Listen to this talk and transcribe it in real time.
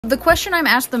The question I'm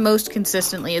asked the most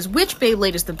consistently is which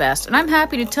Beyblade is the best, and I'm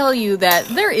happy to tell you that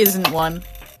there isn't one.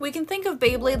 We can think of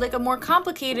Beyblade like a more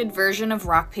complicated version of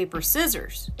rock, paper,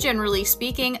 scissors. Generally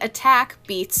speaking, attack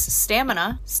beats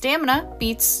stamina, stamina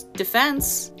beats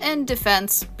defense, and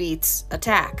defense beats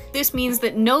attack. This means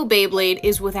that no Beyblade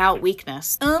is without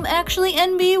weakness. Actually,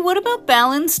 NB, what about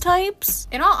balance types?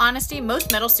 In all honesty,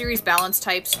 most Metal Series balance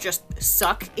types just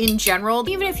suck in general.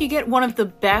 Even if you get one of the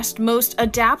best, most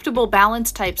adaptable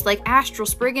balance types like Astral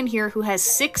Spriggan here, who has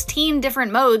 16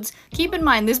 different modes, keep in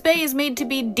mind this Bey is made to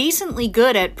be decently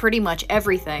good at pretty much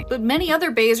everything, but many other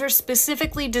Beys are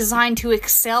specifically designed to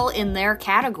excel in their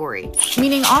category,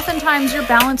 meaning oftentimes your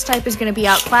balance type is going to be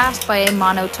outclassed by a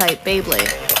monotype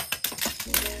Beyblade.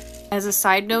 As a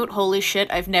side note, holy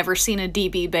shit, I've never seen a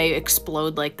DB Bey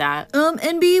explode like that.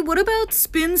 NB, what about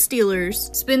Spin Stealers?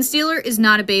 Spin Stealer is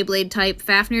not a Beyblade type,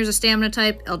 Fafnir's a stamina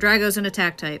type, Eldrago's an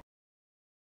attack type.